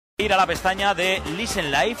Ir a la pestaña de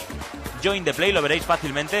Listen Live, Join the Play, lo veréis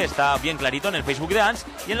fácilmente, está bien clarito en el Facebook de Dance,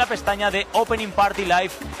 y en la pestaña de Opening Party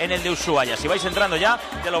Live en el de Ushuaia. Si vais entrando ya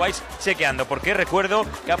lo vais chequeando, porque recuerdo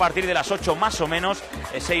que a partir de las 8 más o menos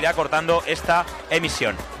se irá cortando esta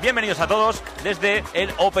emisión. Bienvenidos a todos desde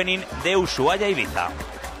el Opening de Ushuaia, Ibiza.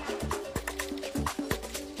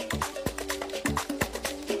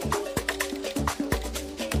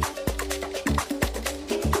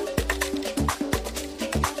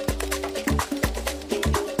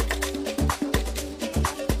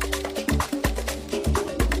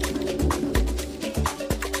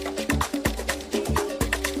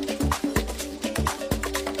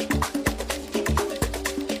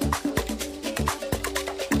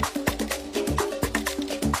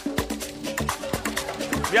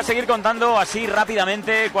 Voy a seguir contando así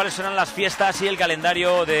rápidamente cuáles serán las fiestas y el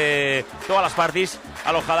calendario de todas las parties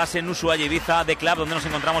alojadas en Ushuaia, Ibiza, The Club, donde nos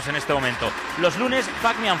encontramos en este momento. Los lunes,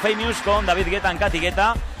 Fuck Me and Famous con David Guetta y Katy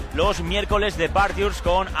Guetta. Los miércoles, The Partiers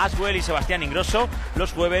con Aswell y Sebastián Ingrosso.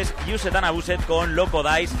 Los jueves, Use It and Abuse It con Loco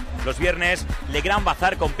Dice. Los viernes, Le Grand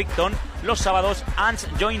Bazar con Picton. Los sábados, Ants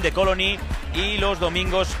Join the Colony. Y los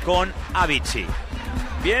domingos con Avicii.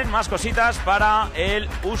 Bien, más cositas para el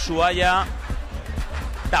Ushuaia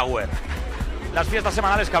Tower. Las fiestas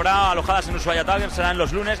semanales que habrá alojadas en Ushuaia Tower serán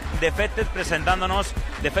los lunes Defected presentándonos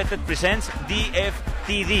Defected Presents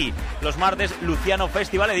DFTD. Los martes Luciano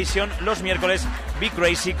Festival Edition. Los miércoles Be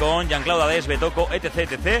Crazy con Jean-Claude Ades, Betoco,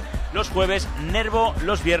 etc. Los jueves Nervo.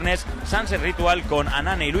 Los viernes Sunset Ritual con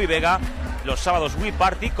Anane y Luis Vega. Los sábados We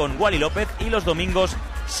Party con Wally López. Y los domingos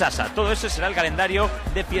Sasa. Todo eso será el calendario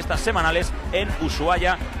de fiestas semanales en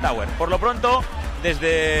Ushuaia Tower. Por lo pronto,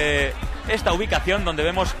 desde esta ubicación donde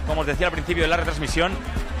vemos, como os decía al principio de la retransmisión,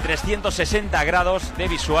 360 grados de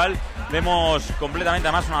visual, vemos completamente,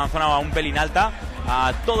 además, una zona un pelín alta,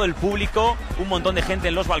 a todo el público, un montón de gente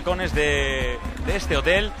en los balcones de este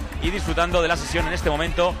hotel y disfrutando de la sesión en este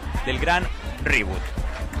momento del gran Reboot.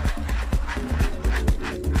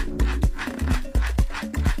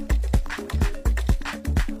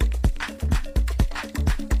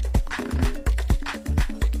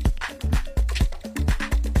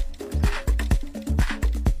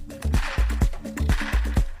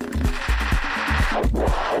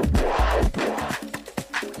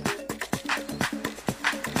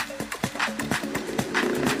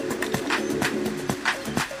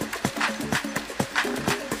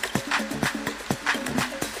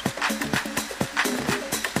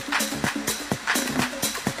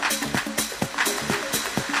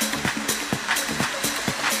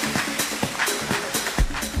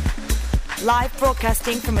 Live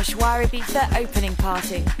broadcasting from Ushuaia, Ibiza opening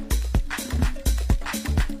party.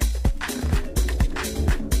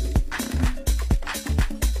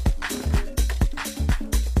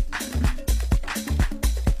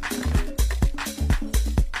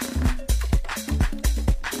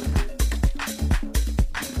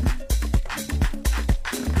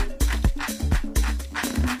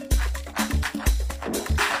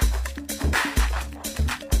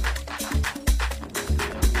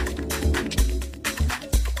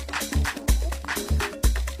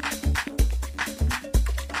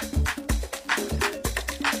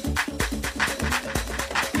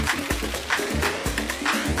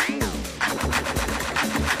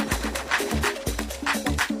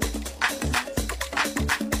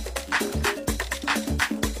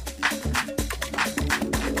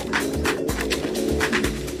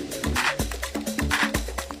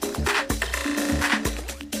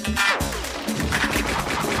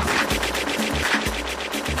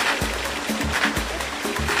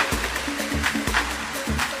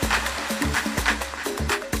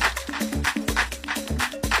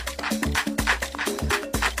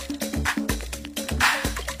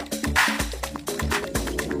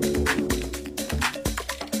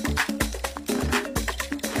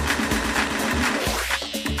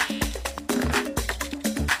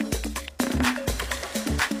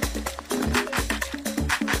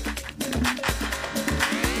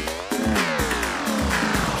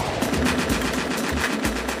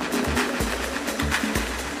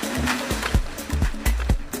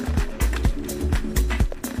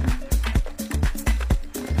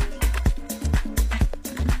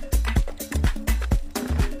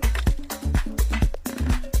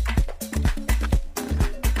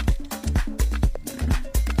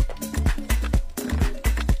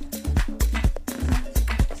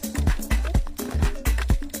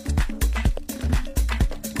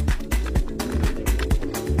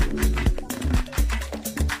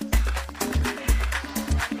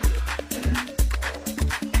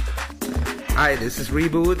 Hi, this is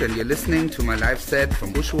Reboot and you're listening to my live set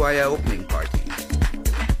from Ushuaia opening party.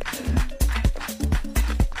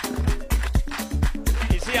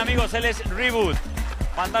 amigos, él es Reboot,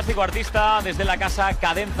 fantástico artista desde la casa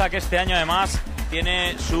Cadenza, que este año además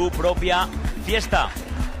tiene su propia fiesta.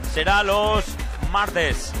 Será los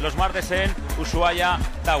martes en Ushuaia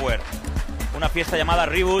Tower, una fiesta llamada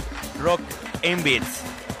Reboot Rock and Beats.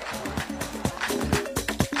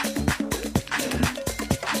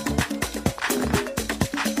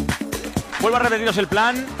 Vuelvo a repetiros el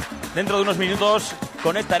plan. Dentro de unos minutos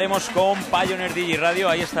conectaremos con Pioneer DJ Radio.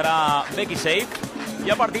 Ahí estará Becky Safe. Y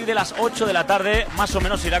a partir de las 8 de la tarde, más o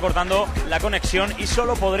menos, se irá cortando la conexión y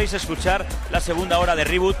solo podréis escuchar la segunda hora de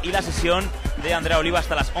Reboot y la sesión de Andrea Oliva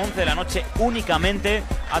hasta las 11 de la noche únicamente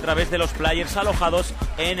a través de los players alojados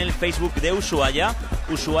en el Facebook de Ushuaia.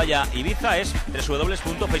 Ushuaia Ibiza es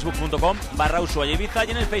www.facebook.com/Ushuaia Ibiza, y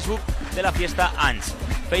en el Facebook de la fiesta ANS,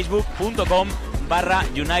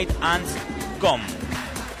 facebook.com/UniteANS.com.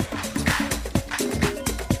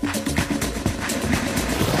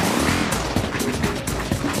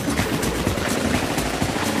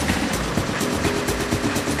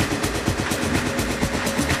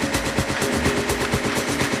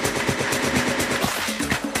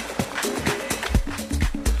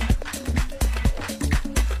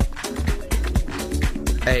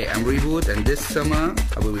 Hey, I'm Reboot, and this summer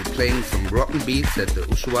I will be playing some rock and beats at the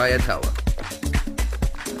Ushuaia Tower.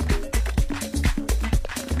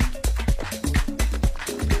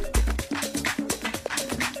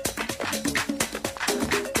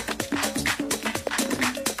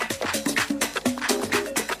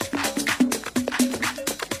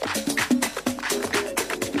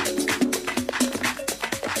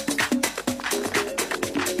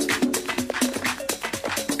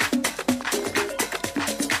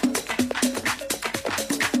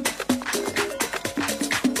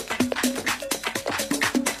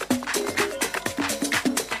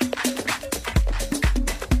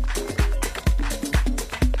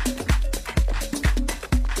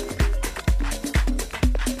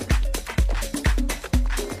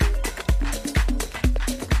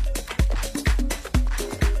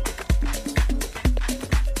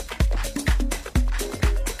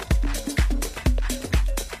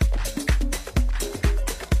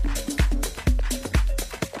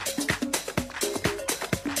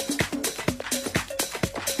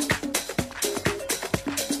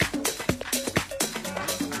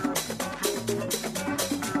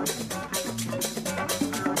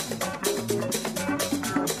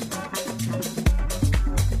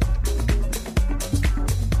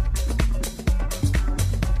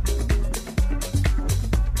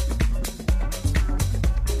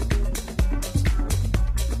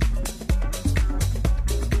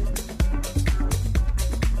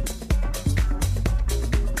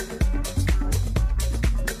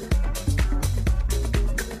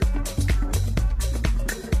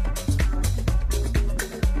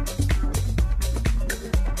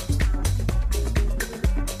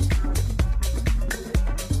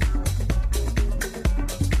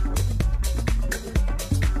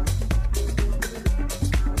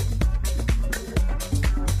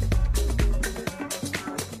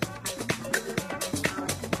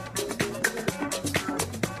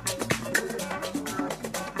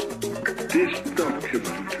 This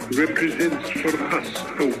document represents for us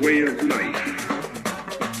a way of life.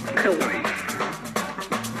 A life.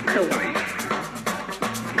 A life.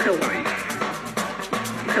 A life.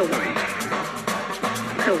 A life.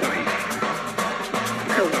 A life. A life. A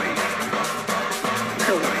life. A life.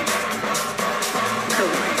 A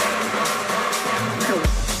life.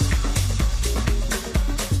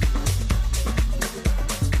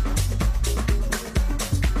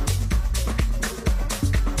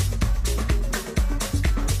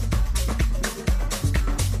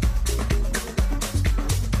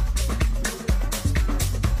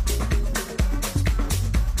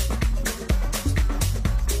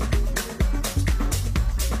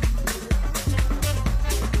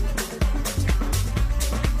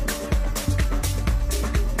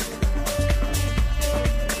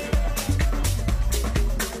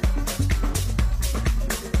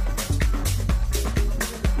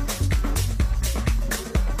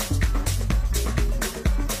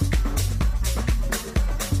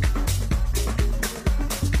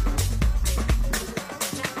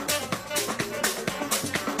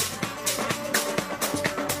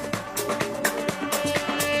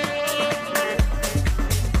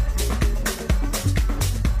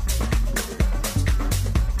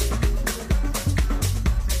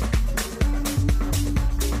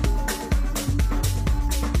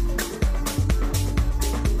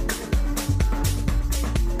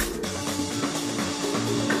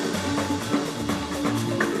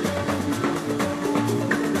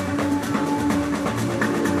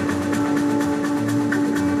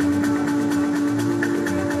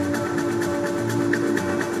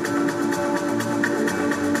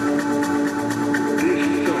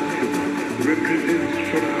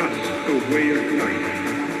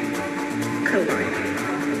 Hey,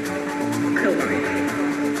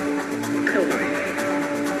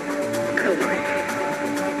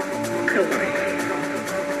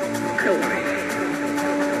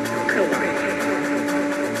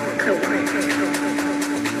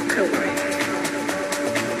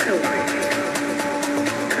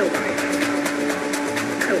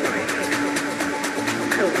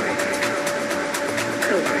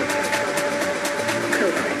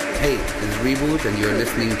 this is Reboot and you're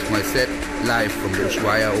listening to my set live from the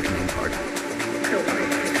Ushuaia opening party.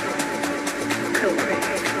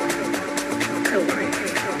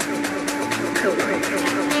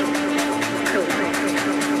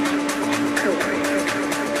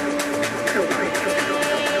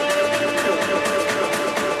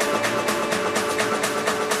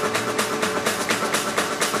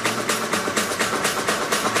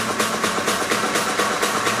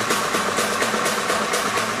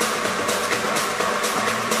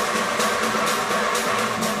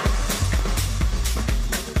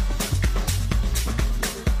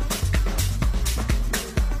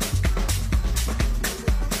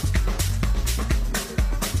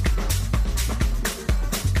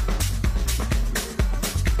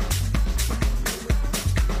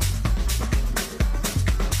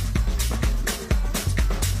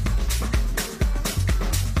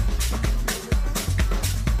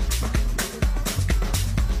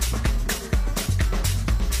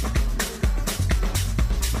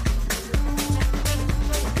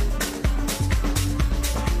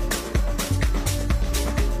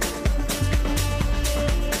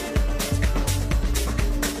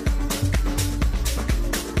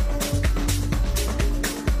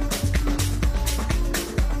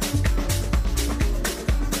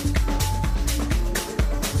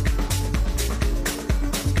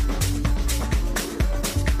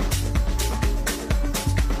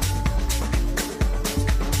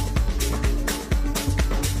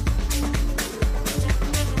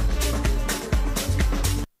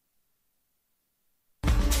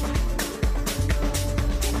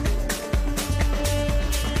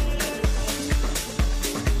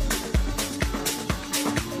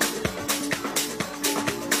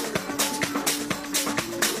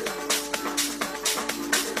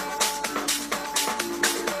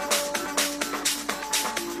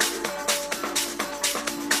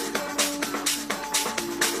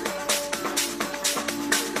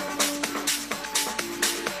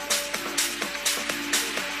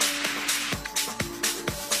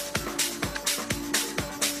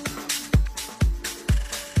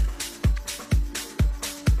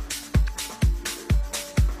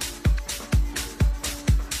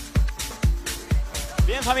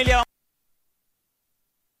 Bien, familia.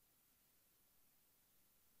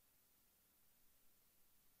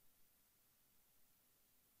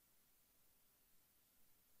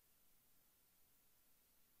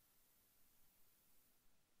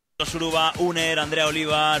 Suruba, Uner, Andrea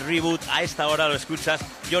Oliva, Reboot. A esta hora lo escuchas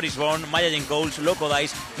Joris Born, Maya Jane Coles, Loco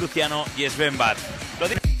Dice, Luciano y Sven Bad.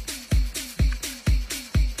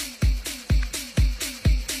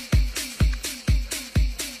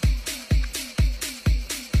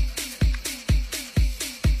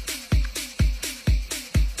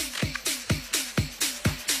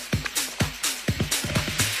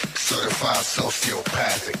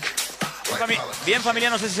 Bien, familia,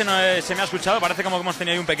 no sé si se me ha escuchado, parece como que hemos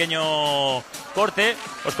tenido ahí un pequeño corte.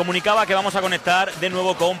 Os comunicaba que vamos a conectar de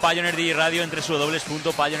nuevo con Pioneer DJ Radio entre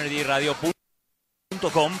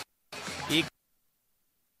www.pioneerdjradio.com y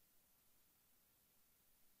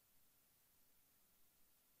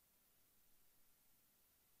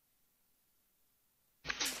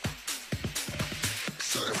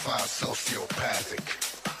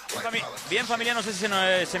bien, familia, no sé si se me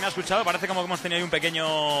ha escuchado, parece como que hemos tenido ahí un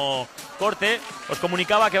pequeño corte. Os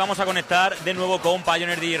comunicaba que vamos a conectar de nuevo con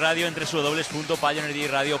Pioneer DJ Radio entre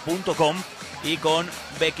www.pioneerdjradio.com y con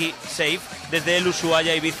Becky Safe desde el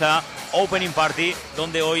Ushuaia Ibiza Opening Party,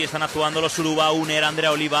 donde hoy están actuando los Suruba, Uner,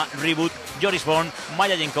 Andrea Oliva, Reboot, Joris Born,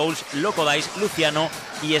 Maya Jane Coles, Loco Dice, Luciano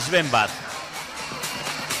y Sven Bad.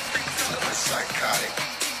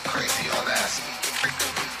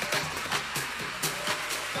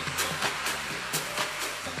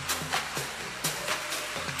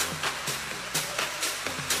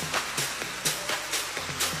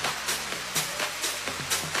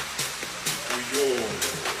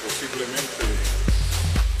 Posiblemente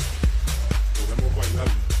podemos bailar.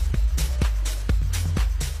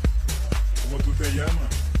 ¿Cómo tú te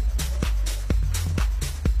llamas?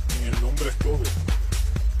 Ni el nombre es todo.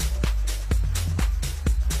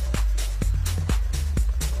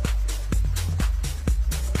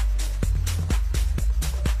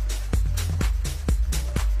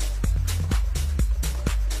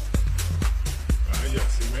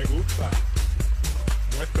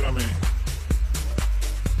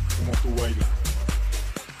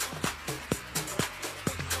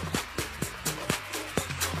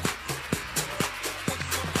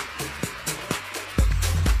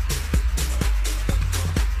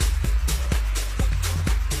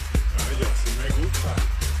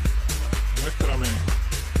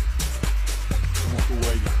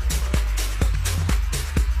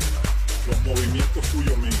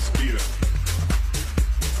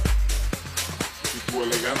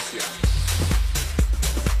 elegancia.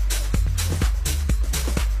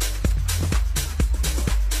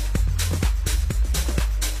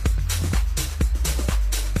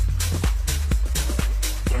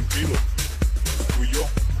 Tranquilo, tú y yo.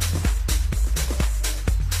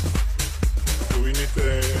 Tú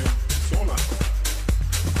viniste sola,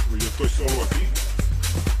 pues yo estoy solo aquí.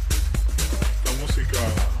 Esta música,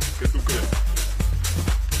 ¿qué tú crees?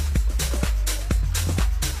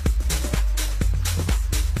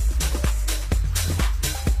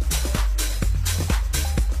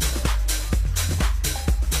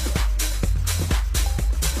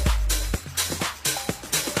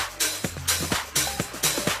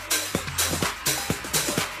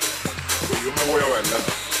 Pues yo me voy a bailar.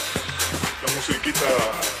 La musiquita,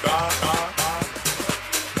 ta, ta, ta.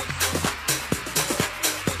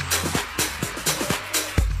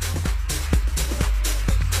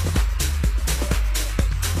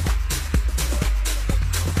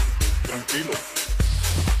 Tranquilo.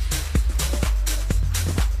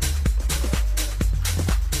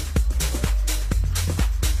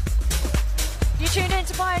 You tuned in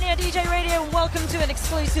to Pioneer DJ Radio and welcome to an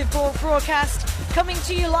exclusive broadcast coming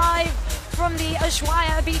to you live from the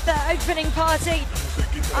Ushuaia Ibiza opening party.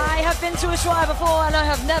 I have been to Ushuaia before and I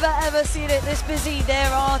have never ever seen it this busy.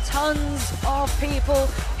 There are tons of people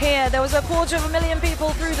here. There was 250,000 people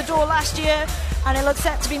through the door last year and it looks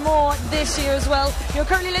set to be more this year as well. You're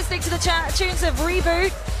currently listening to the tunes of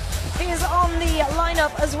Reboot. He is on the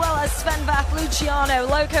lineup as well as Sven Vath, Luciano,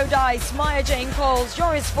 Loco Dice, Maya Jane Coles,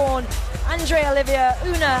 Joris Vaughan, Andrea Olivia,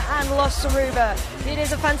 Una and Los Saruba. It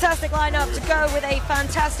is a fantastic lineup to go with a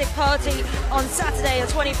fantastic party on Saturday the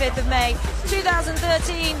 25th of May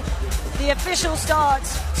 2013. The official start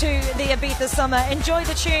to the Ibiza summer. Enjoy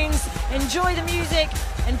the tunes, enjoy the music,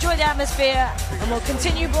 enjoy the atmosphere, and we'll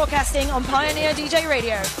continue broadcasting on Pioneer DJ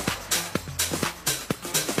Radio.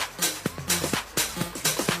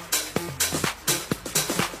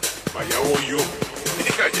 Allá voy yo.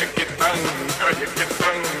 Allá que están,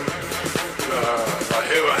 las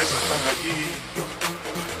jevas esas están allí.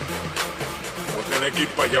 Voy a tener que ir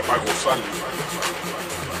para allá para gozar.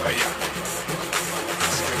 Para allá.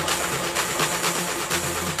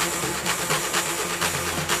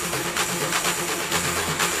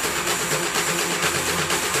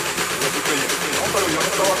 No, pero yo no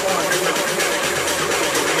estaba con aquel.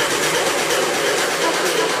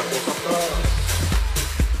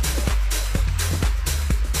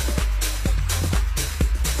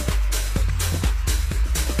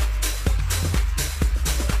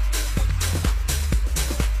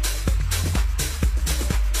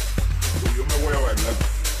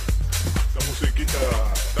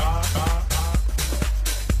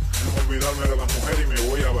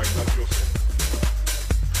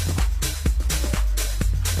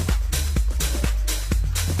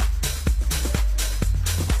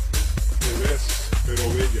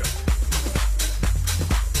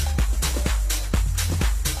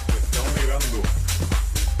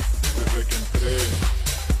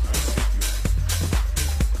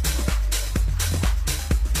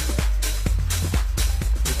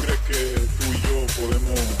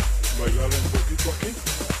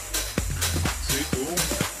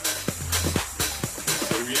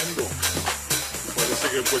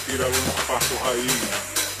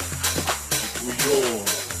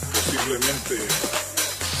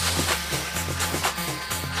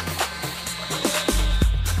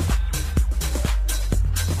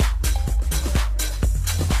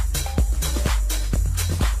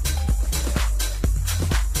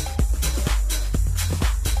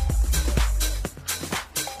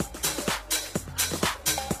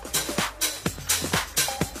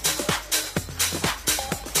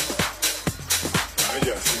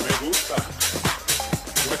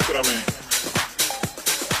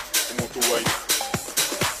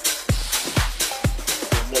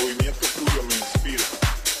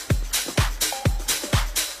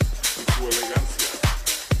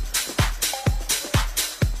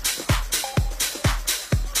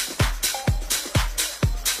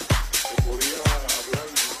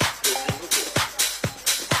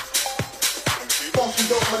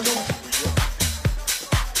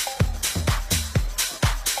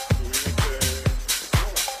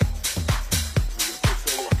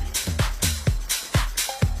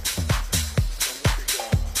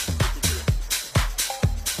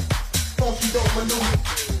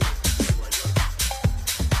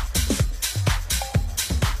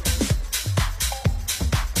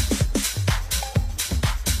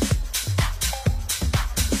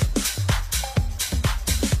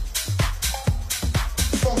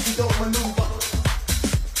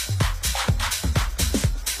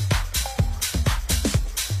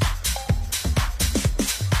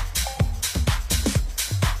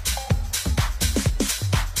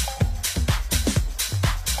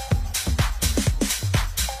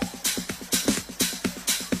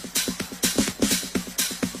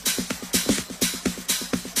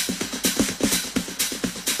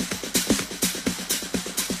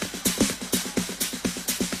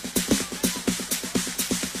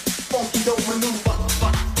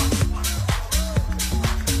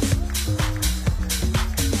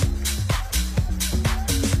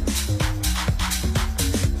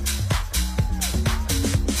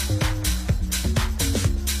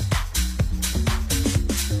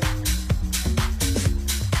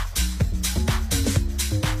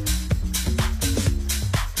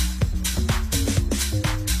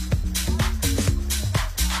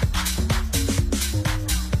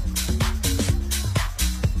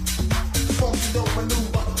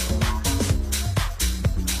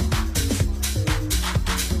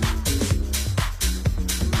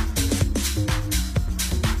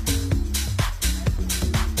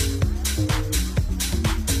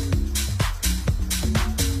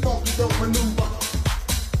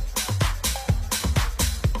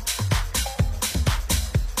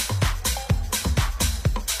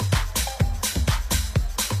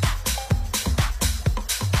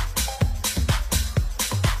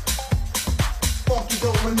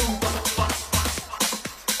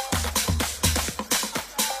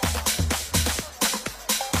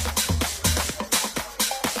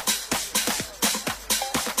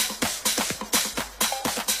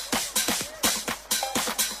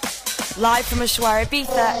 Live from Ushuaia,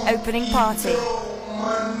 Ibiza, opening party.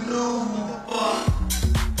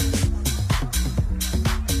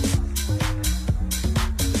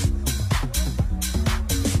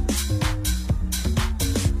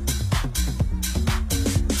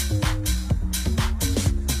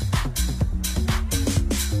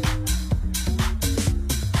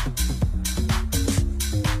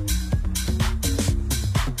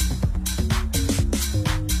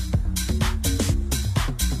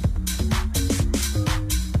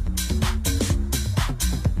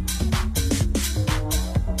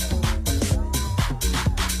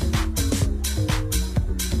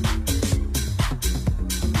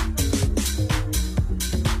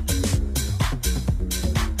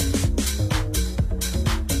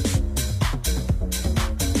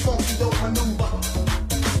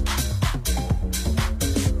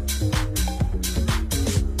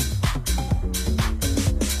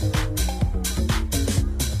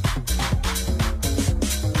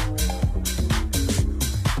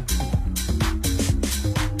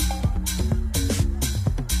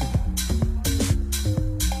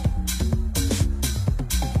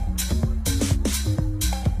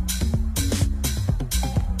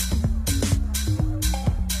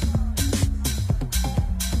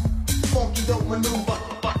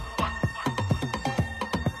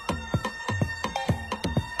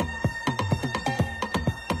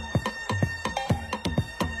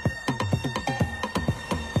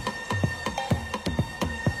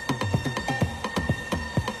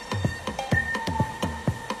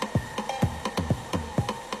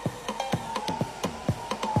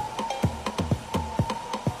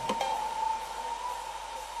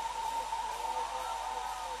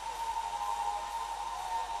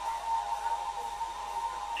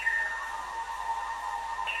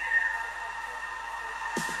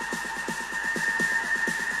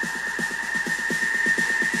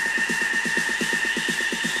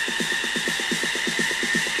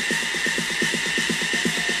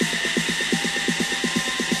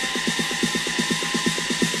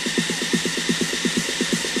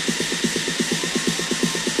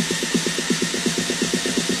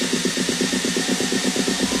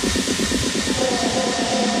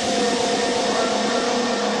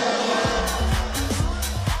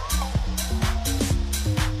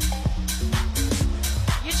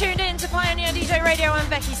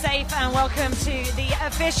 And welcome to the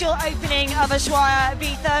official opening of Ushuaia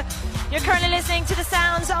Ibiza. You're currently listening to the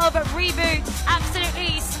sounds of Reboot,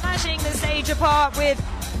 absolutely smashing the stage apart with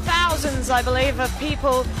thousands, I believe, of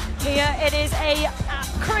people here. It is a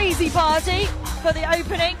crazy party for the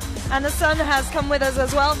opening, and the sun has come with us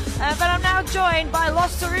as well. But I'm now joined by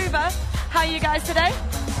Los Taruba. How are you guys today?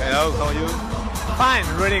 Hello, how are you? Fine,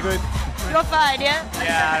 really good. You're fine, yeah?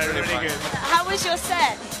 Yeah, really good. How was your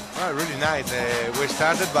set? Oh, really nice. We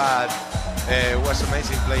started, but it was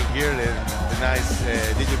amazing playing here. The nice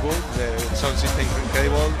DJ booth, the sound system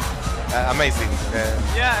incredible, amazing.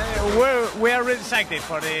 We are really excited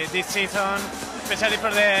for this season, especially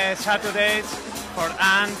for the Saturdays, for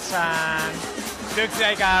ants, and looks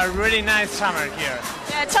like a really nice summer here.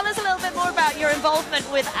 Yeah, tell us a little bit more about your involvement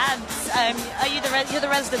with ants. Are you you're the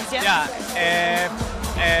residents? Yeah.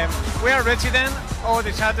 We are resident all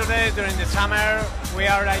the Saturdays during the summer. We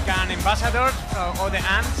are like an ambassador for all the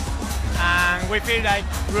ants, and we feel like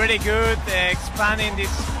really good expanding this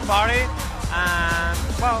party, and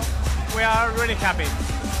well, we are really happy.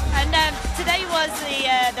 And today was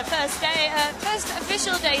the first day, first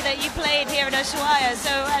official day that you played here in Ushuaia.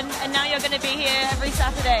 So and now you're going to be here every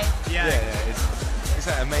Saturday. Yeah, it's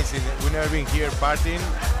amazing. We've never been here partying,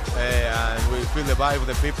 and we feel the vibe of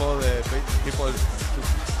the people. The people are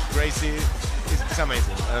crazy. It's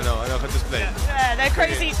amazing. I don't know how to explain. Yeah, they're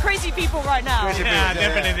crazy people right now. Crazy people, Yeah,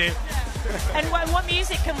 definitely. And what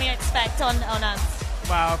music can we expect on us?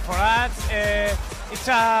 Well, for us, it's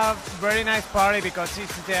a very nice party because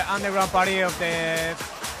it's the underground party of the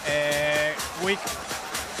week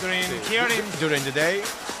during the day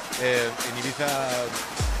in Ibiza.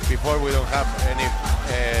 Before we don't have any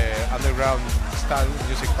underground style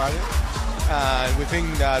music party, and we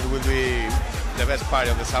think that will be the best party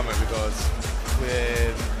of the summer because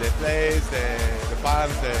with the place, the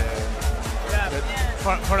fans,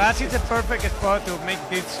 For us, it's a perfect spot to make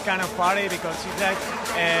this kind of party because it's like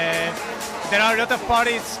there are a lot of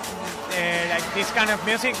parties like this kind of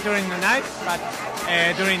music during the night, but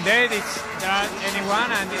during the day there aren't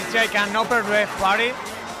anyone, and it's like an open rave party,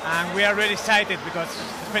 and we are really excited because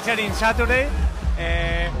especially in Saturday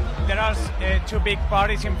there are two big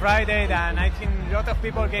parties in Friday, and I think a lot of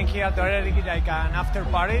people can hear directly like an after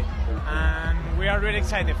party, and we are really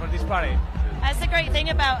excited for this party. That's the great thing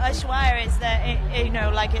about Ushuaia is that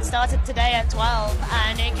it started today at 12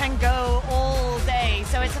 and it can go all day.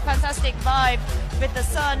 So it's a fantastic vibe with the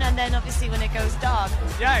sun, and then obviously when it goes dark.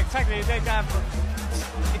 Yeah, exactly. It's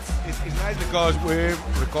nice because we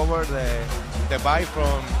recovered the vibe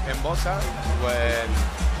from Embosa when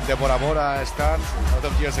the Bora Bora started a lot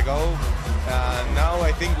of years ago. And now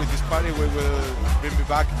I think with this party we will bring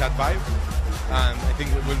back that vibe, and I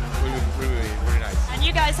think it will be really nice. And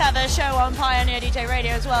you guys have a show on Pioneer DJ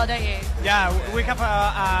Radio as well, don't you? Yeah, we have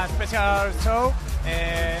a special show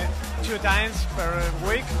 2 times per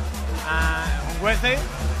week on Wednesday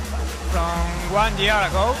from 1 year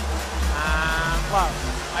ago. Well,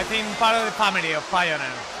 I think part of the family of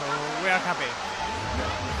Pioneer, so we are happy.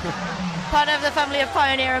 Part of the family of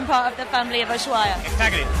Pioneer and part of the family of Ushuaia.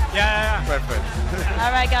 Exactly. Yeah. Perfect.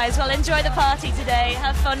 All right, guys. Well, enjoy the party today.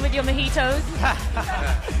 Have fun with your mojitos.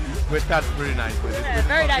 We start really nice. Yeah,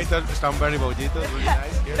 very nice. Start very mojitos, really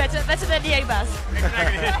nice. Here. Better than the Ibas.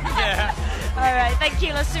 Exactly. Yeah. All right, thank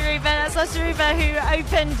you, La Suruba. That's La Suruba who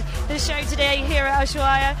opened the show today here at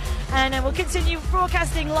Ushuaia, and we'll continue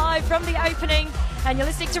broadcasting live from the opening. And you're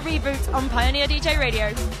listening to Reboot on Pioneer DJ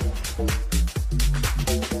Radio.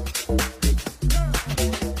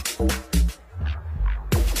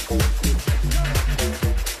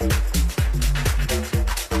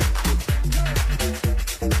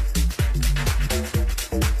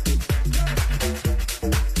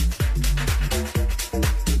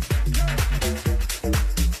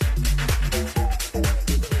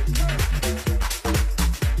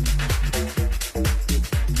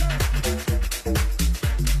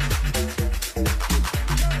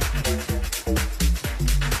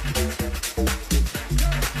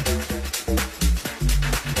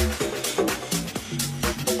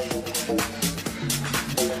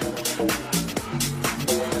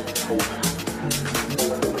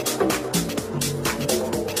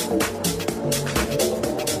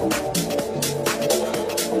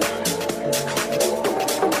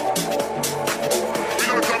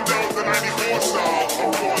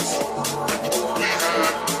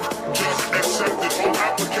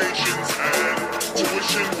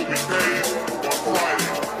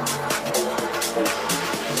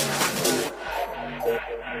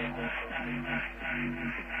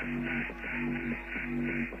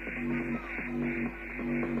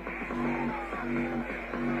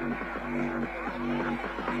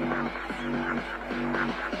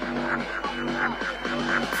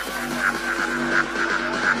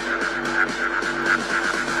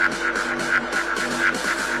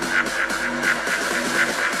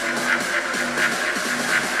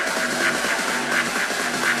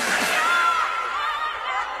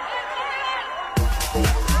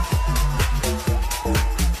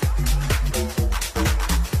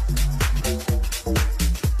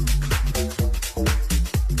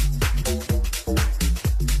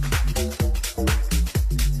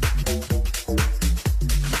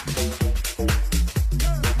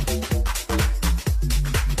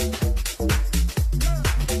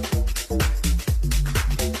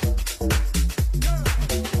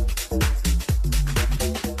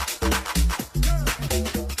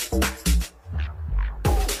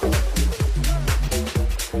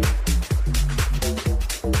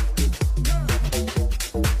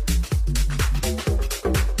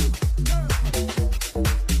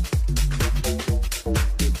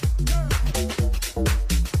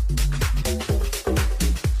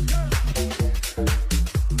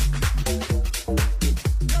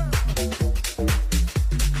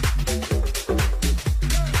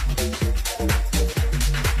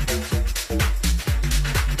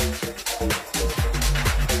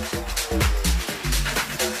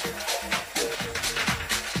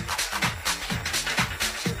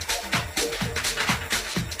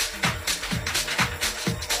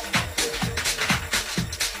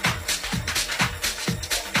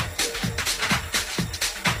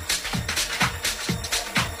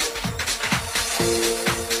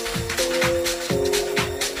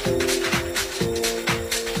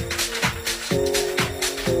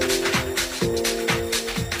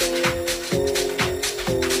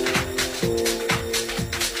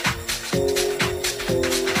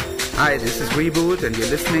 Hi, this is Reboot and you're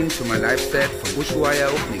listening to my live set from Ushuaia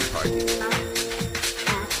opening party.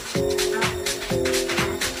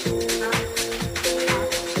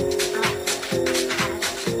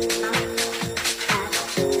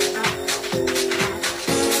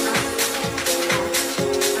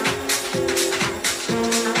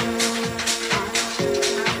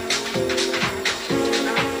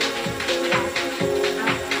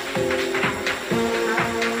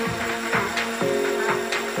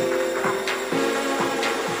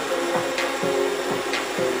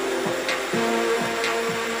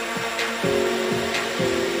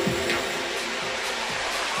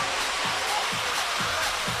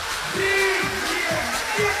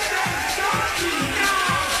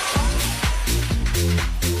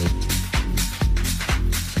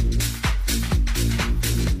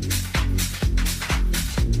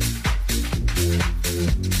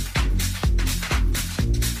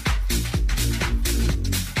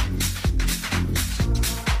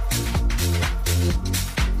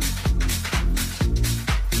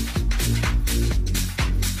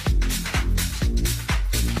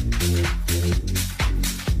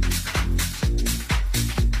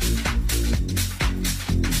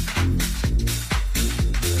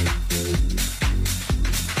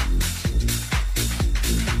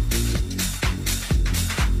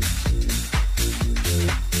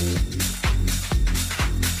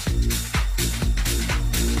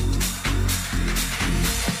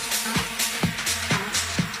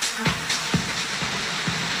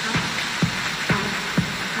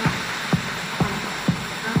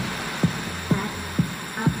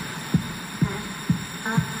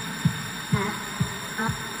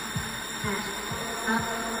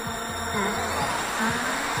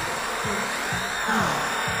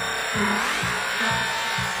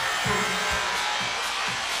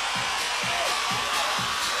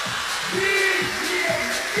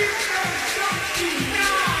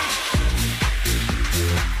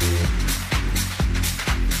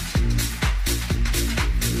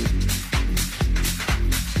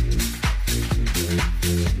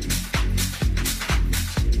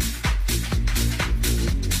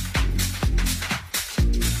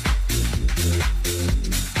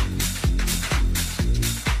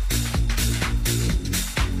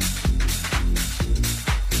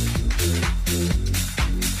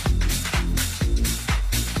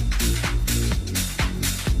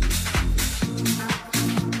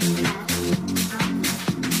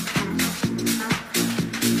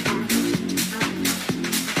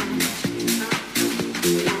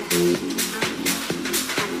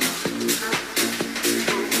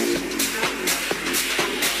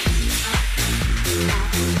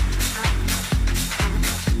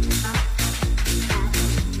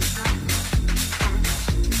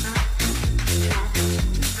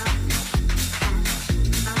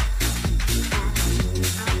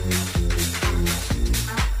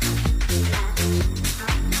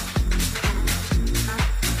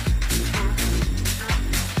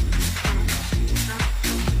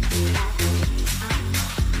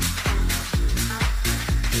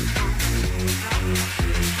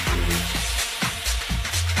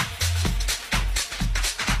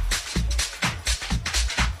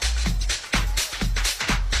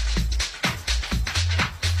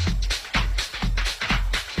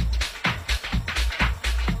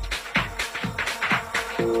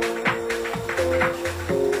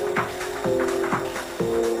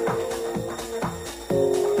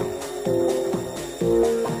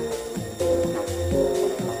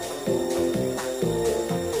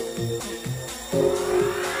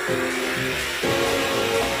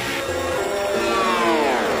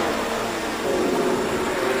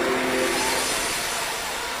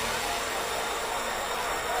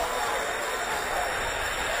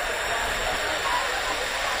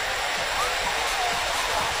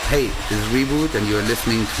 Hey, this is Reboot and you're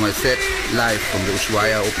listening to my set live from the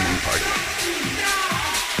Ushuaia opening party.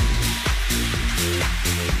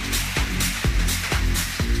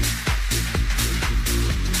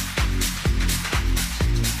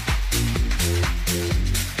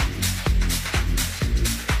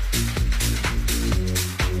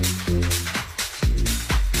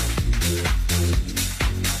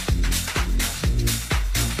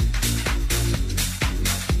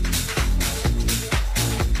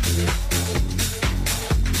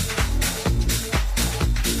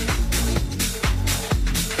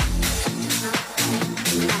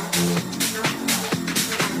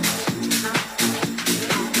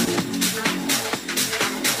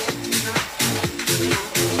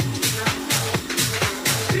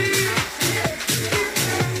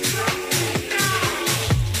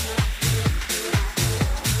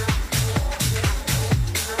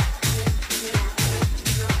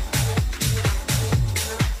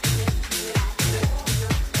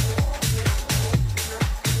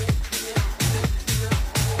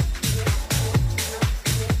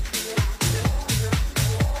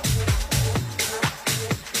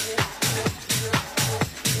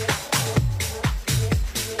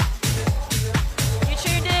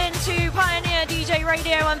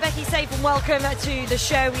 Radio. I'm Becky Safe and welcome to the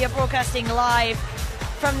show. We are broadcasting live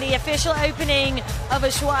from the official opening of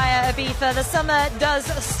Ushuaia, Ibiza. The summer does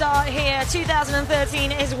start here.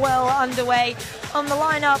 2013 is well underway. On the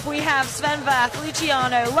lineup, we have Sven Vath,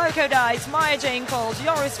 Luciano, Loco Dice, Maya Jane Coles,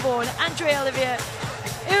 Joris Vaughan, Andrea Olivier,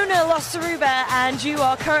 Una Los Saruba, and you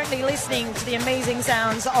are currently listening to the amazing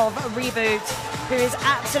sounds of Reboot, who is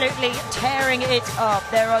absolutely tearing it up.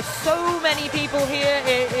 There are so many people here,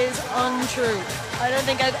 it is untrue. I don't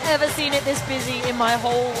think I've ever seen it this busy in my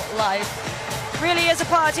whole life. Really is a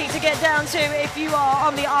party to get down to if you are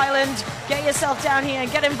on the island. Get yourself down here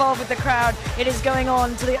and get involved with the crowd. It is going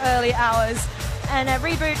on to the early hours. And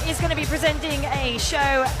Reboot is going to be presenting a show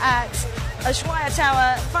at Ushuaia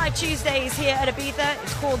Tower 5 Tuesdays here at Ibiza.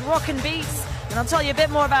 It's called Rock and Beats, and I'll tell you a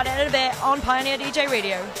bit more about it in a bit on Pioneer DJ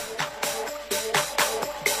Radio.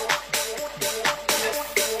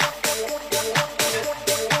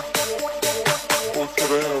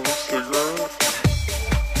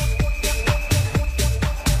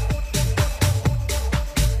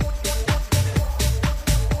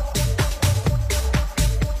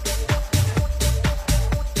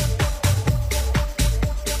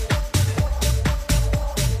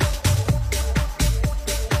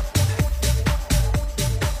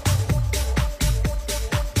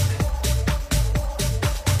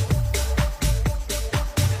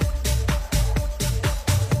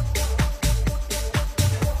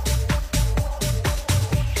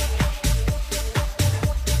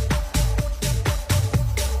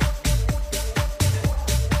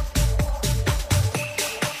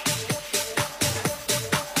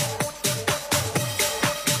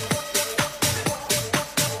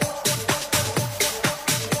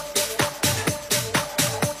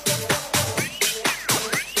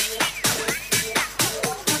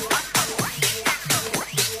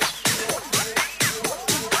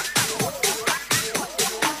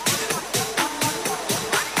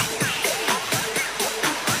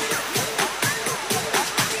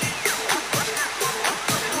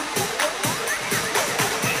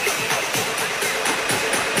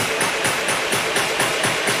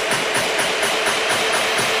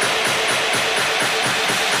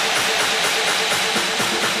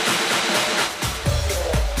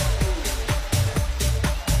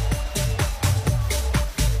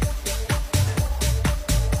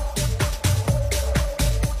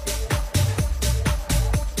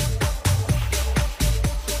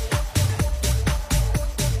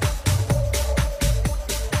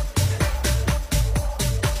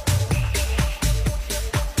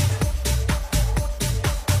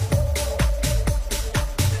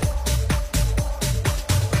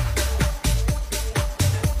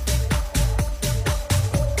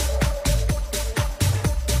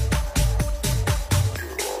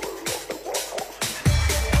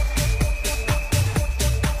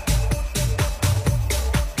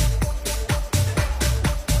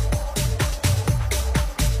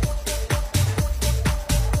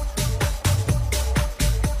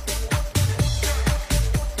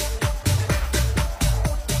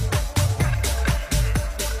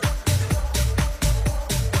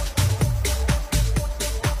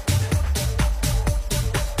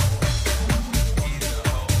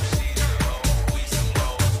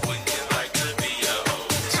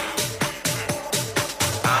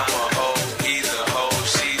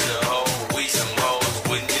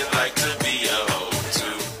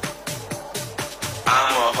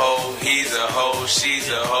 she's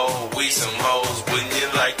a hoe, we some hoes, wouldn't you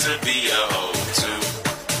like to be a hoe too?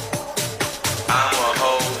 I'm a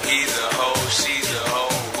hoe, he's a hoe, she's a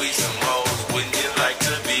hoe, we some hoes, wouldn't you like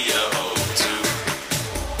to be a hoe too?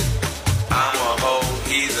 I'm a hoe,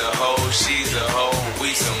 he's a hoe, she's a hoe,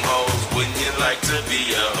 we some hoes, wouldn't you like to be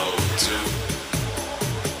a hoe too?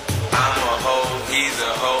 I'm a hoe, he's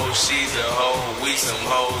a hoe, she's a hoe, we some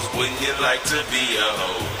hoes, wouldn't you like to be a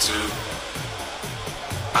hoe too? I'm a hoe, he's a hoe, she's a hoe,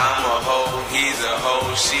 we some hoes, wouldn't you like to be a hoe too? I'm a hoe, he's a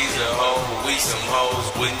hoe, she's a hoe, we some hoes,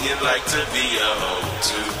 wouldn't you like to be a hoe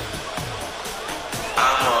too?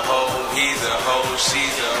 I'm a hoe, he's a hoe,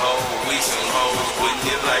 she's a hoe, we some hoes, wouldn't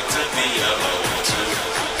you like to be a hoe?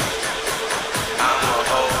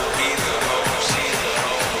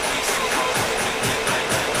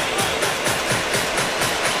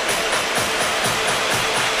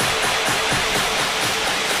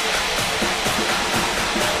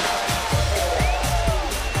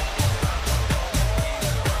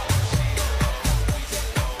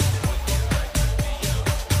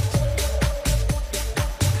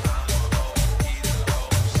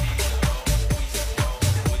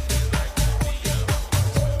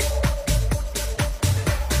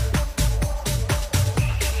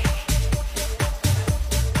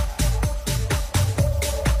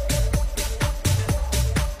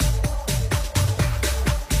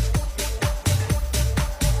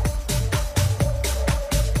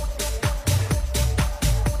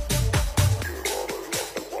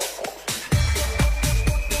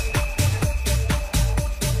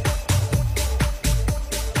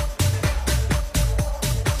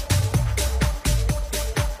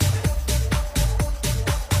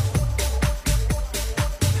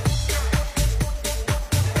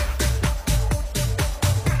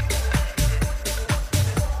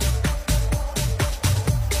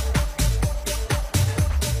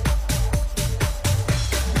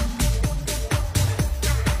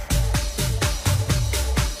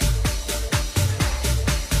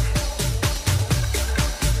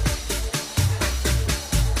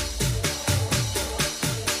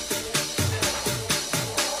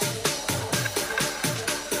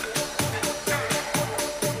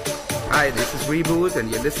 Hi, this is Reboot,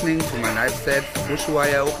 and you're listening to my live set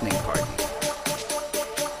Ushuaia opening party.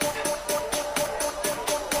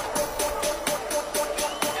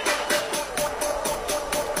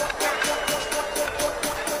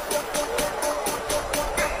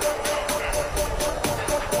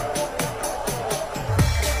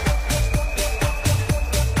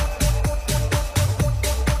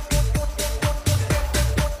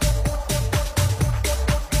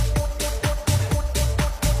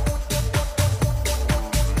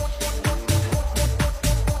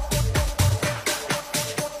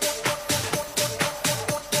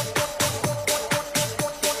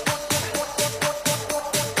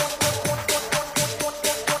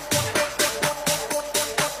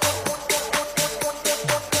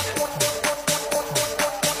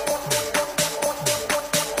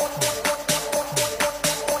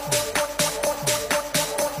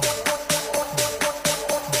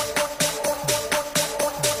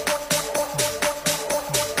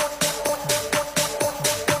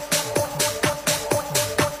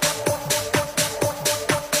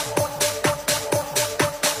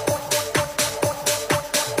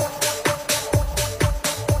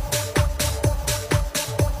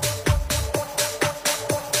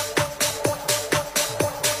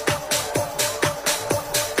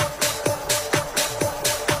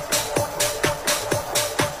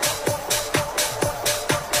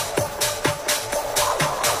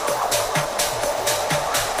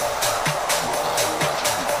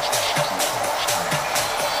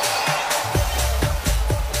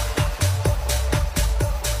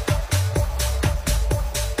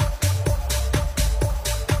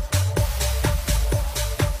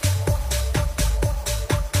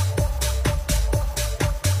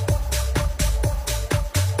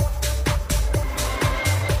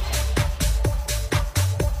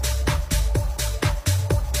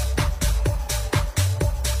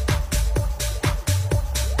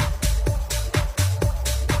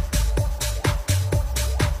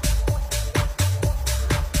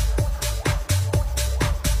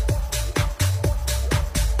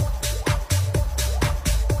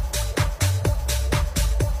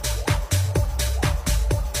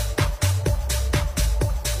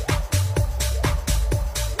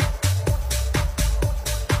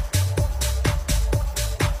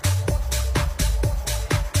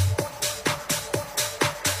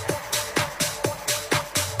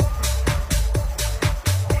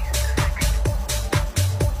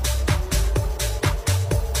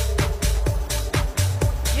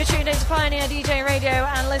 Pioneer DJ Radio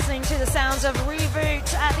and listening to the sounds of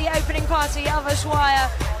Reboot at the opening party of Ushuaia,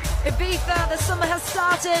 Ibiza. The summer has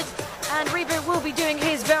started and Reboot will be doing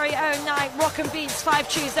his very own night, Rock and Beats, 5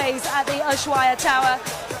 Tuesdays at the Ushuaia Tower,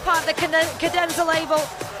 part of the Cadenza label,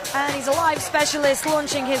 and he's a live specialist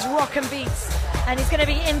launching his Rock and Beats, and he's going to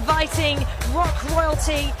be inviting rock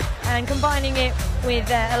royalty and combining it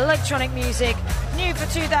with electronic music, new for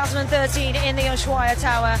 2013 in the Ushuaia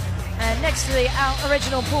Tower. And next to the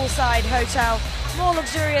original poolside hotel, more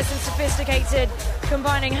luxurious and sophisticated,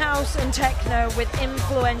 combining house and techno with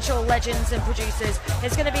influential legends and producers.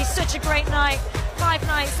 It's going to be such a great night. 5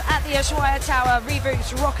 nights at the Ushuaia Tower,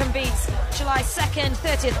 Reboot's Rock and Beats, July 2nd,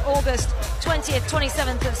 30th August, 20th,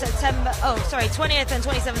 27th of September, 20th and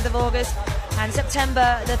 27th of August, and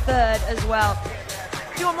September the 3rd as well.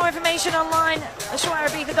 If you want more information online,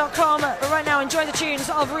 ushuaiaibiza.com. But right now, enjoy the tunes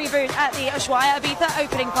of Reboot at the Ushuaia Ibiza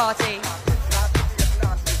opening party.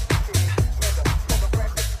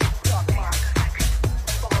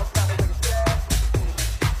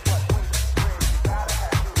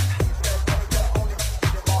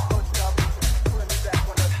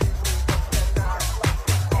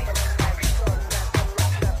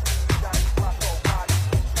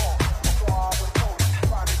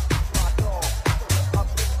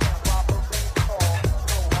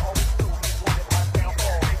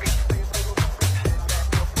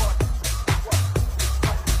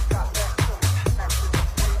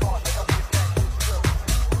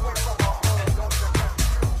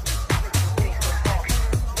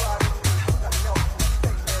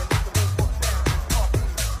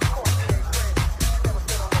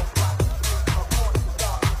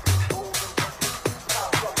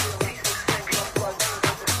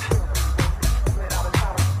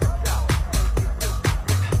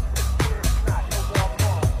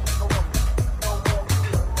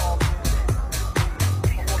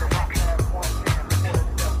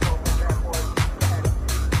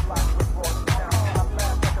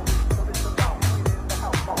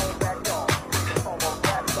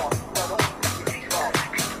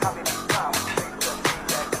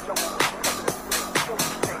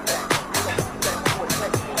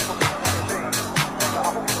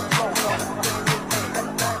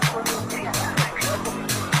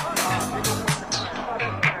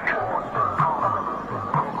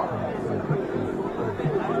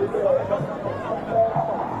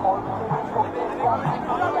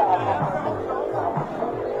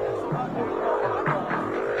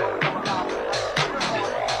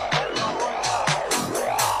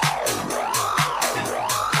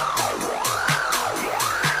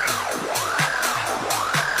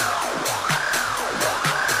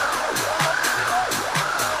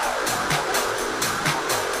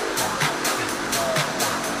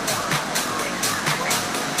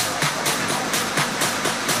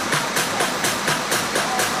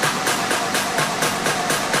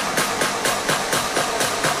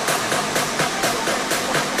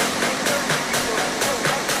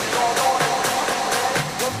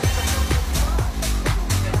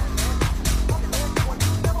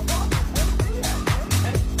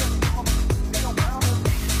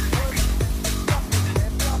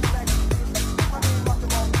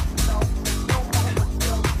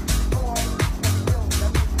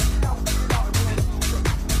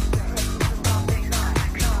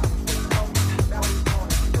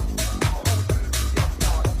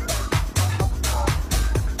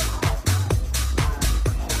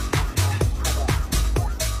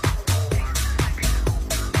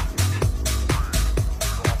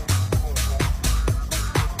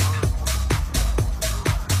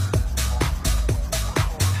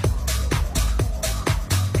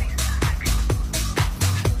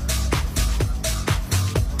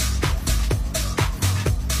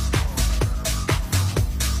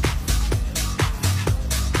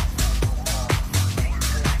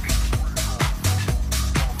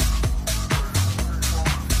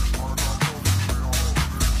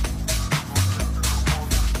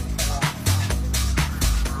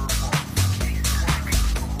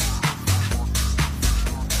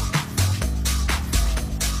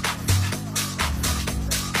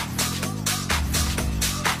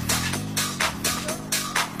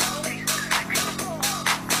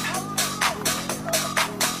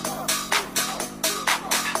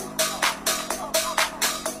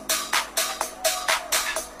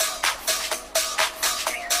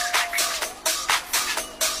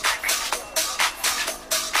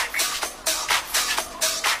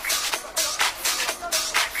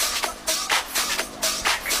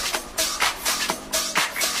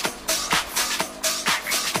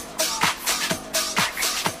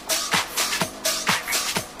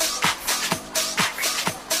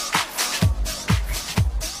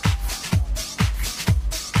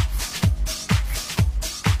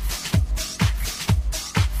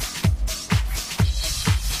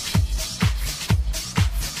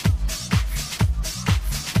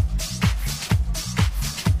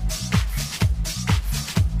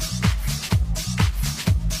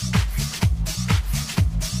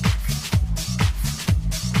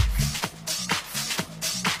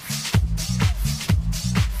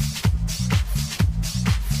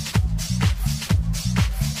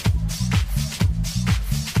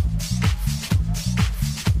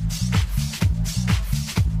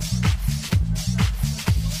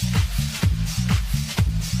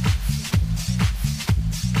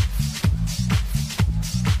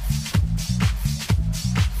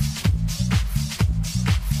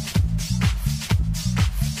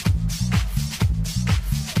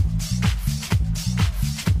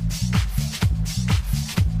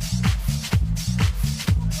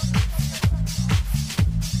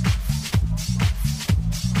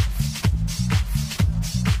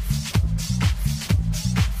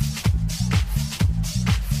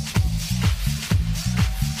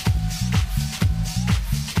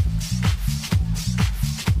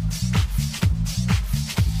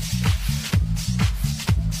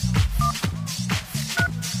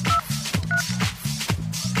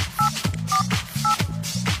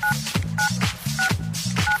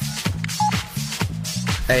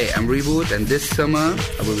 Hey, I'm Reboot, and this summer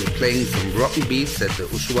I will be playing some rockin' beats at the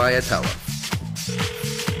Ushuaia Tower.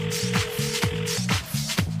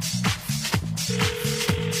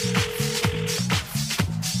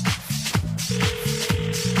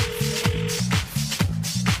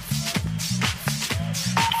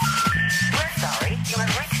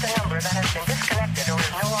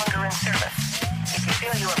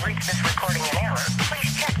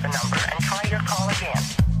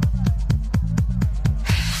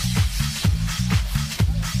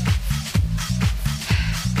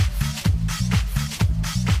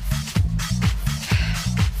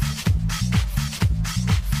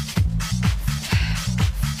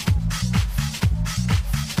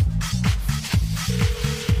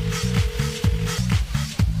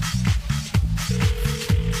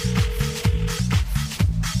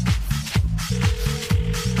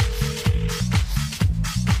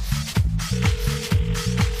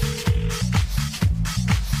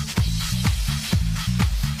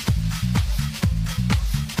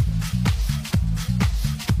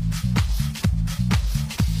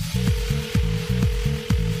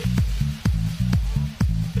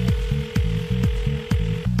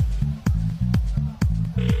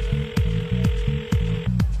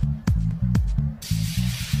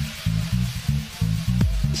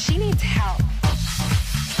 She needs help.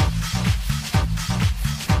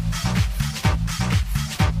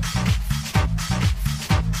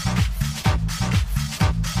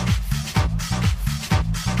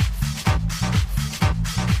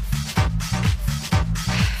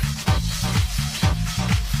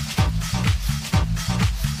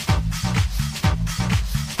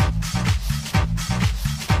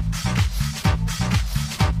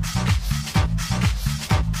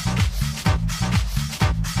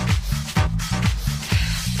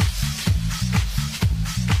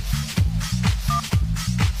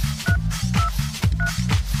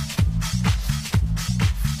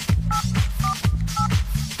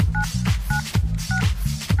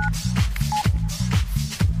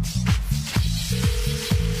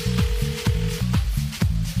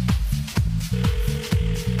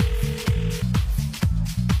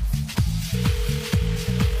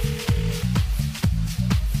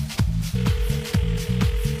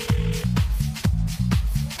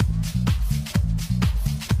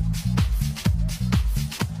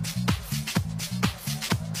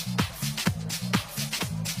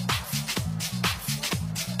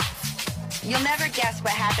 You'll never guess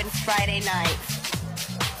what happens Friday night.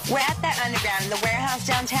 We're at that underground in the warehouse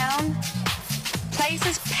downtown. Place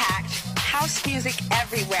is packed, house music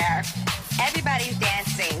everywhere. Everybody's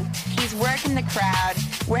dancing. He's working the crowd.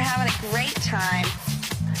 We're having a great time.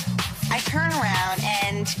 I turn around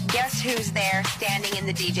and guess who's there standing in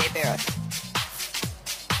the DJ booth?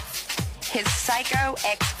 His psycho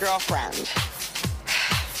ex-girlfriend.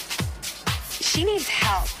 She needs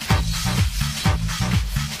help.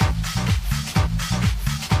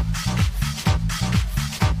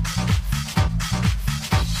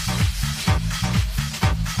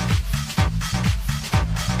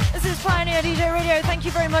 Pioneer DJ Radio, thank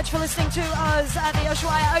you very much for listening to us at the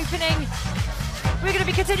Ushuaia opening. We're going to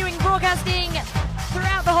be continuing broadcasting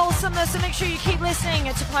throughout the whole summer, so make sure you keep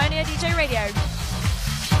listening to Pioneer DJ Radio.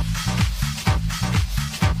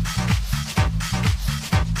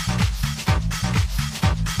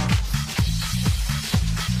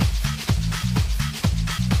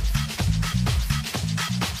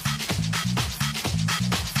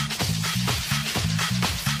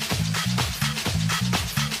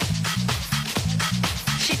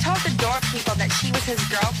 People that she was his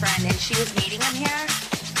girlfriend and she was meeting him here.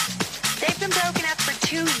 They've been broken up for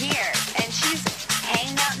 2 years and she's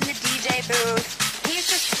hanging out in the DJ booth. He's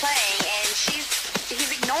just playing and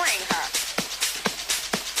he's ignoring her.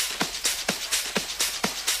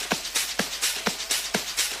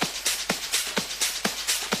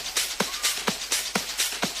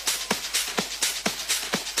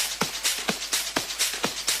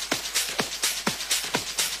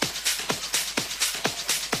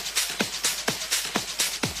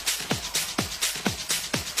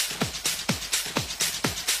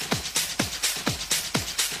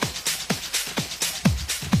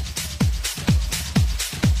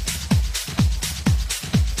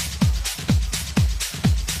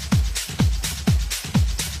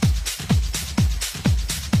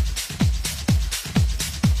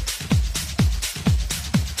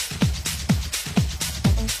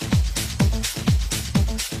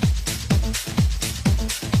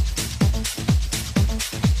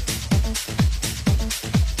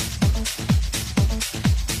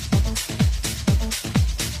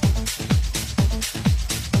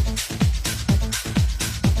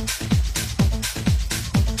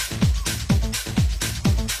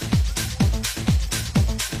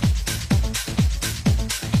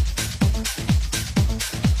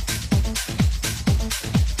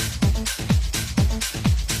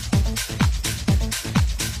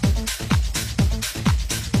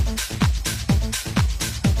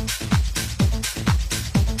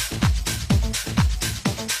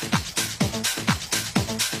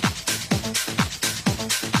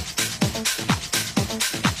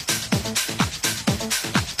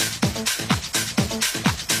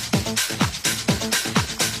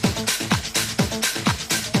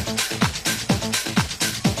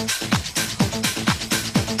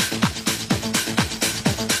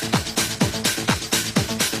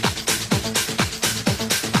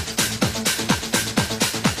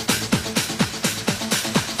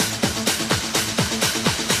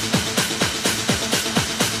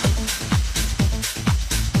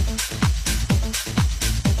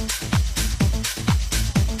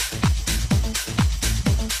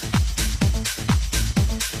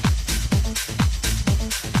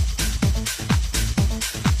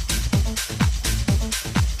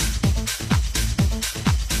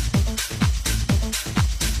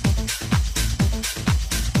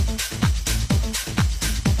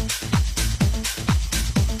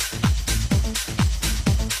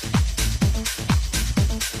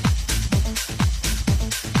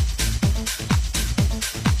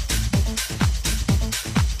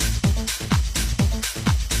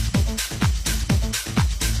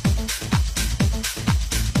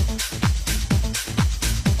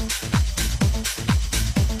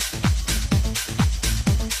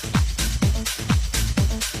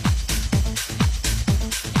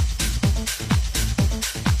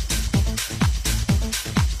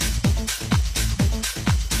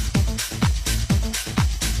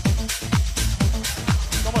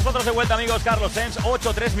 Nosotros de vuelta, amigos. Carlos Sens,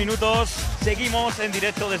 8-3 minutos. Seguimos en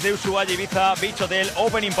directo desde Ushuaia, Ibiza, Beach Hotel,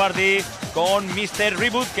 Opening Party con Mr.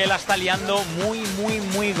 Reboot, que la está liando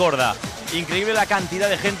muy gorda. Increíble la cantidad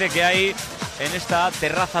de gente que hay en esta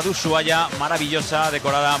terraza de Ushuaia, maravillosa,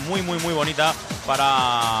 decorada, muy bonita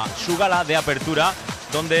para su gala de apertura,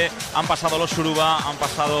 donde han pasado los Suruba, han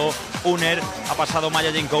pasado Uner, ha pasado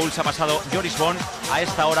Maya Jane Coles, ha pasado Joris Bond, a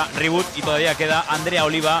esta hora Reboot, y todavía queda Andrea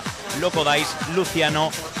Oliva, Loco Dice,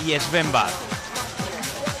 Luciano y Sven Bad.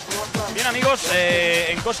 Bien, amigos,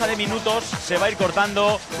 en cosa de minutos se va a ir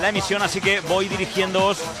cortando la emisión, así que voy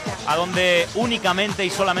dirigiéndoos a donde únicamente y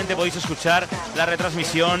solamente podéis escuchar la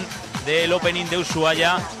retransmisión del opening de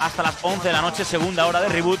Ushuaia hasta las 11 de la noche, segunda hora de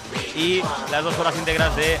Reboot, y las 2 horas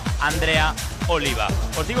íntegras de Andrea Oliva.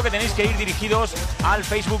 Os digo que tenéis que ir dirigidos al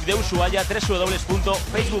Facebook de Ushuaia,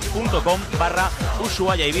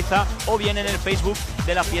 www.facebook.com/Ushuaia Ibiza, o bien en el Facebook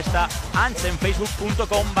de la fiesta Ants, en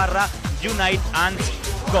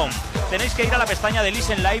facebook.com/UniteAntsCom. Tenéis que ir a la pestaña de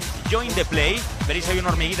Listen Live, Join the Play. Veréis ahí una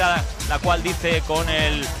hormiguita, la cual dice con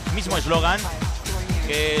el mismo eslogan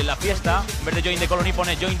que la fiesta, en vez de Join the Colony,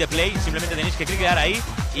 pone Join the Play. Simplemente tenéis que clicar ahí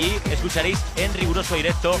y escucharéis en riguroso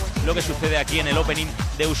directo lo que sucede aquí en el opening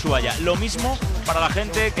de Ushuaia. Lo mismo para la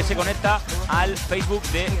gente que se conecta al Facebook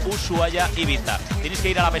de Ushuaia Ibiza. Tenéis que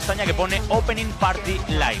ir a la pestaña que pone Opening Party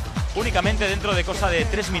Live. Únicamente dentro de cosa de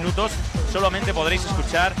 3 minutos solamente podréis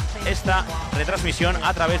escuchar esta retransmisión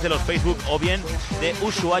a través de los Facebook, o bien de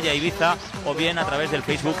Ushuaia Ibiza, o bien a través del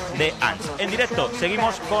Facebook de Ants. En directo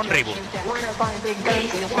seguimos con Reboot.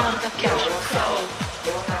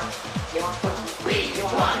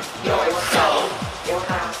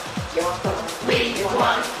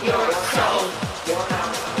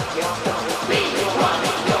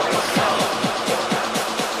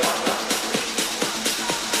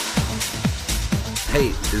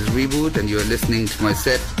 Hey, this is Reboot and you're listening to my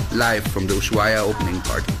set live from the Ushuaia opening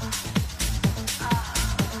party.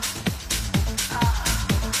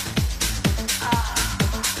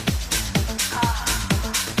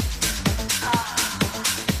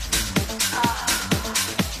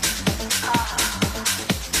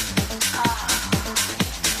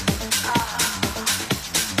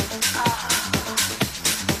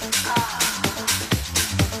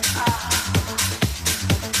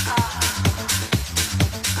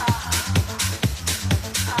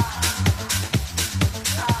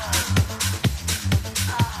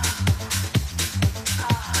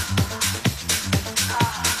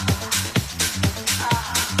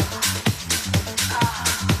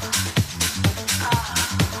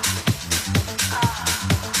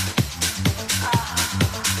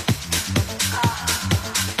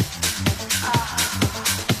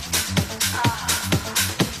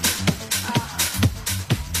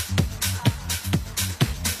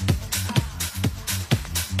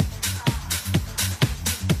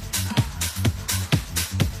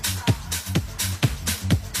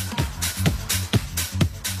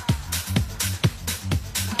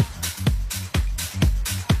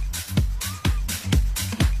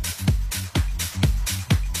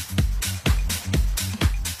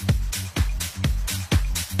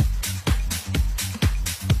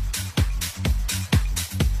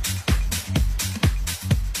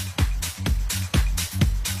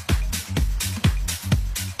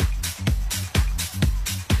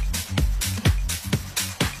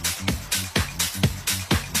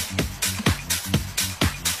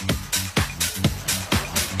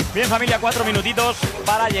 Bien, familia, 4 minutitos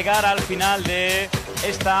para llegar al final de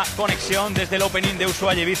esta conexión desde el opening de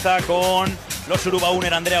Ushuaia Ibiza con los Suruba,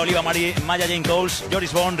 Uner, Andrea Oliva, Maya Jane Coles,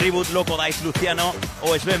 Joris Bond, Reboot, Loco Dice, Luciano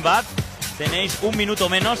o Sven Bad. Tenéis 1 minuto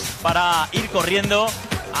menos para ir corriendo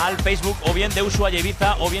al Facebook o bien de Ushuaia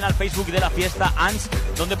Ibiza o bien al Facebook de la fiesta Ants,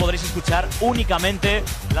 donde podréis escuchar únicamente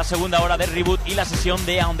la segunda hora de Reboot y la sesión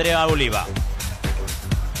de Andrea Oliva.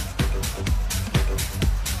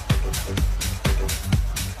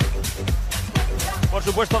 Por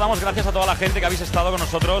supuesto, damos gracias a toda la gente que habéis estado con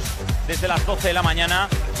nosotros desde las 12 de la mañana,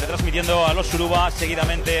 retransmitiendo a los Suruba,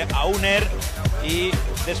 seguidamente a Uner y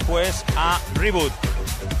después a Reboot.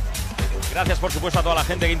 Gracias, por supuesto, a toda la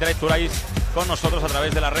gente que interactuáis con nosotros a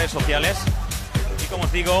través de las redes sociales. Y como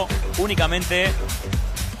os digo, únicamente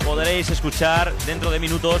podréis escuchar dentro de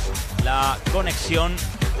minutos la conexión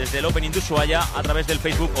desde el opening de Ushuaia a través del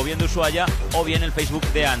Facebook o bien de Ushuaia o bien el Facebook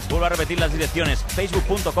de Ants. Vuelvo a repetir las direcciones: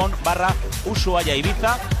 facebook.com/Ushuaia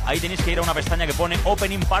Ibiza. Ahí tenéis que ir a una pestaña que pone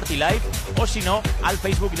Opening Party Live, o si no, al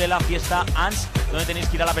Facebook de la fiesta Ants, donde tenéis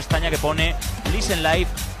que ir a la pestaña que pone Listen Live,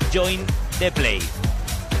 Join the Play.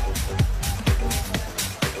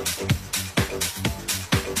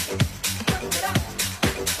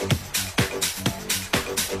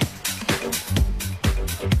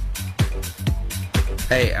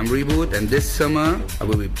 Hey, I'm Reboot, and this summer I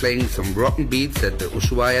will be playing some rockin' beats at the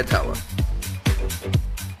Ushuaia Tower.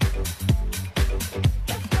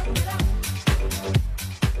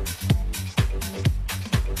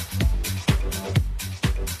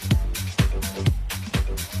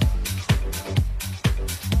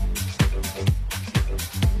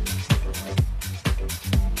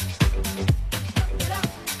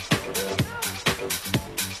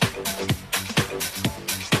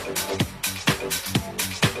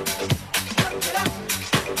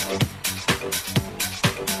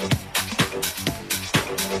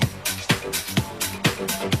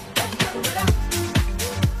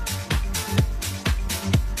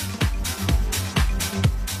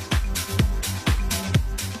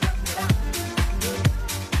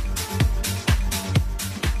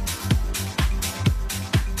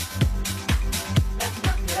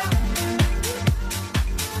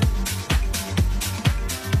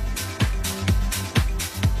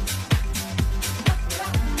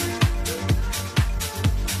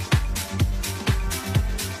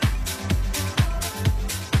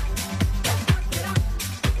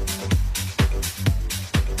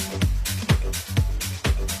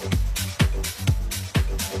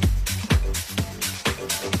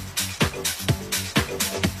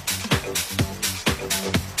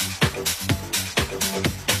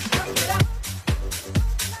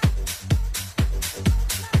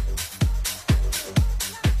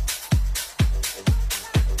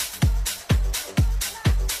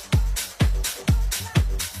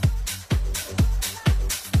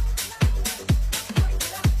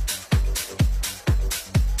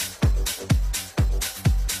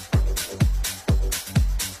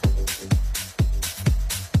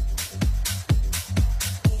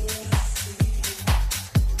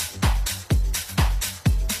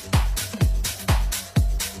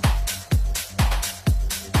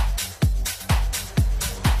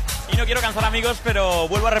 No quiero cansar, amigos, pero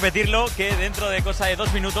vuelvo a repetirlo, que dentro de cosa de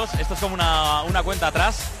 2 minutos, esto es como una cuenta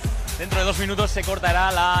atrás, dentro de 2 minutos se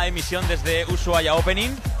cortará la emisión desde Ushuaia Opening,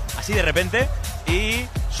 así de repente, y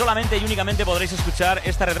solamente y únicamente podréis escuchar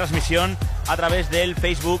esta retransmisión a través del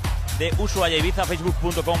Facebook de Ushuaia Ibiza,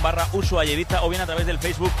 facebook.com/Ushuaia Ibiza, o bien a través del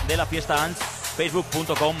Facebook de la Fiesta Ants,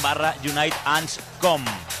 facebook.com/UniteAntsCom.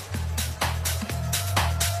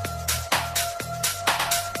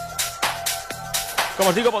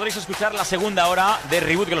 Como os digo, podréis escuchar la segunda hora de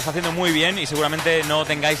Reboot, que lo está haciendo muy bien y seguramente no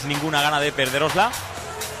tengáis ninguna gana de perderosla.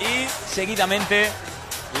 Y seguidamente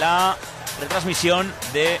la retransmisión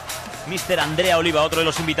de Mr. Andrea Oliva, otro de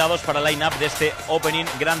los invitados para el line-up de este opening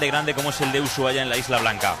grande como es el de Ushuaia en la Isla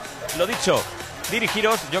Blanca. Lo dicho,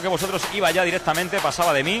 dirigiros, yo que vosotros iba ya directamente,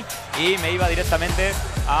 pasaba de mí y me iba directamente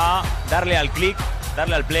a darle al clic,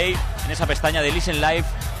 darle al play en esa pestaña de Listen Live,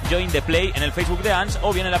 Join the Play en el Facebook de Ants,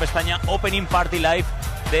 o bien en la pestaña Opening Party Live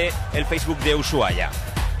de el Facebook de Ushuaia.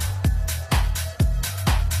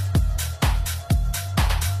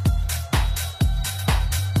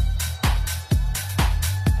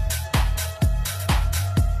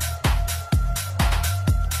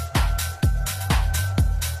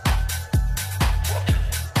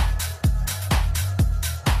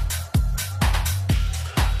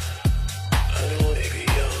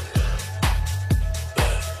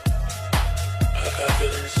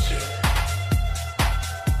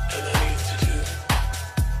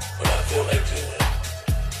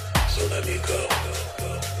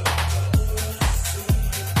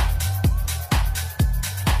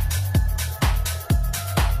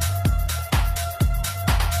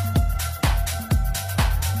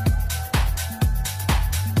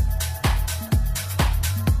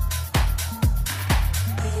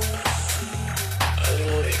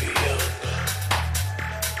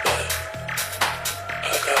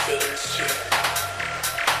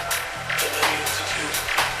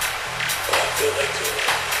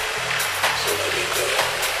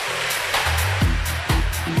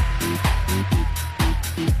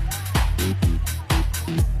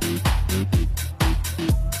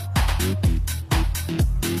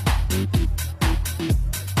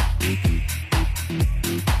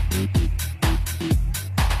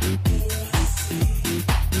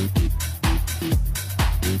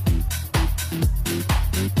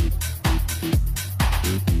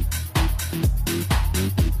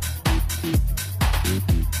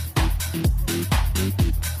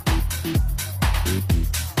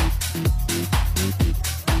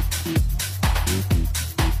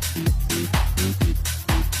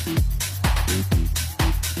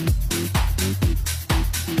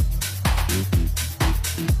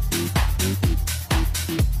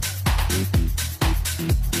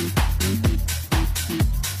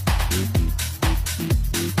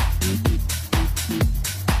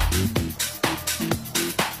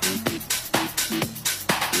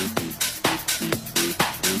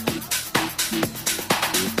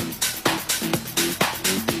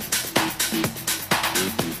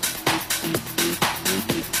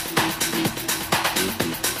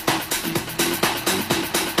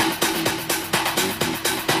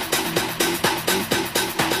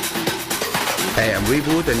 Hey, I'm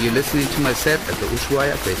Reboot and you're listening to my set at the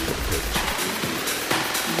Ushuaia Facebook page.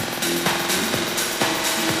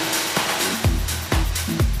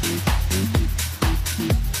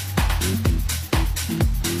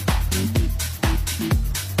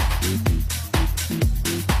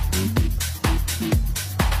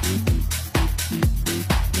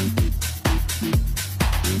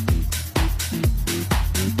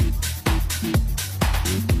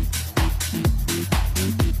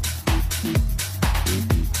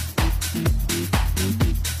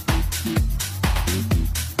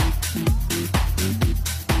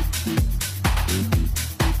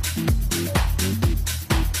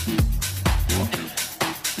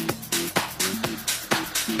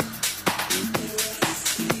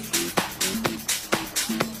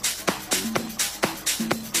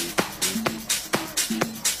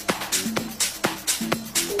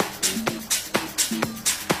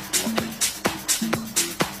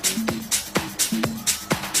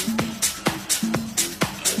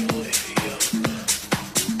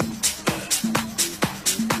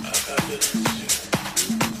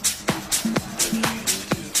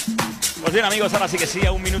 Pues bien, amigos, ahora sí que sí,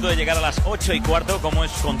 a un minuto de llegar a las 8:15, como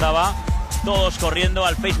os contaba, todos corriendo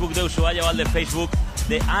al Facebook de Ushuaia o al de Facebook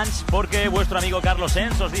de ANS, porque vuestro amigo Carlos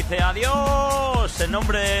Ens os dice adiós. En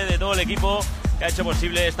nombre de todo el equipo que ha hecho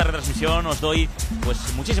posible esta retransmisión, os doy pues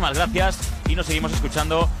muchísimas gracias y nos seguimos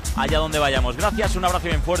escuchando allá donde vayamos. Gracias, un abrazo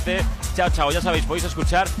bien fuerte. Chao, chao. Ya sabéis, podéis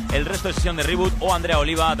escuchar el resto de sesión de Reboot o Andrea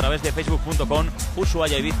Oliva a través de facebook.com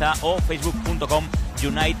Ushuaia Ibiza o facebook.com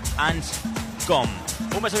UniteAns.com.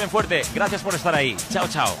 Un beso bien fuerte, gracias por estar ahí. Chao,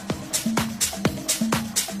 chao.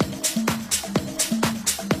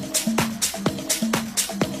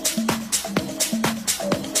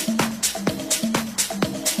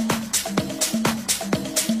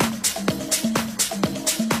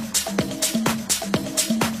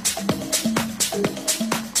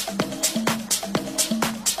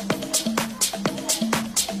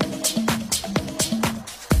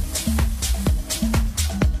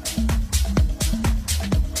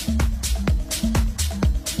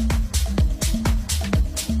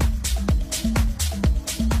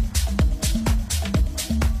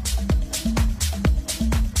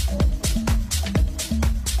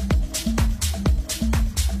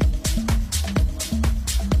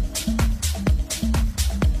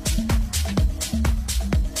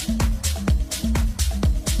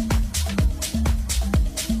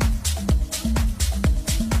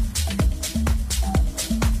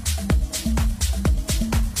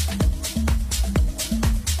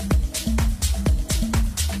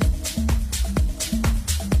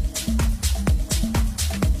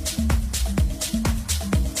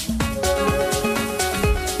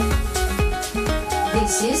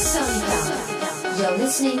 This is Sonica. You're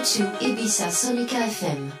listening to Ibiza Sonica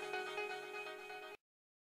FM.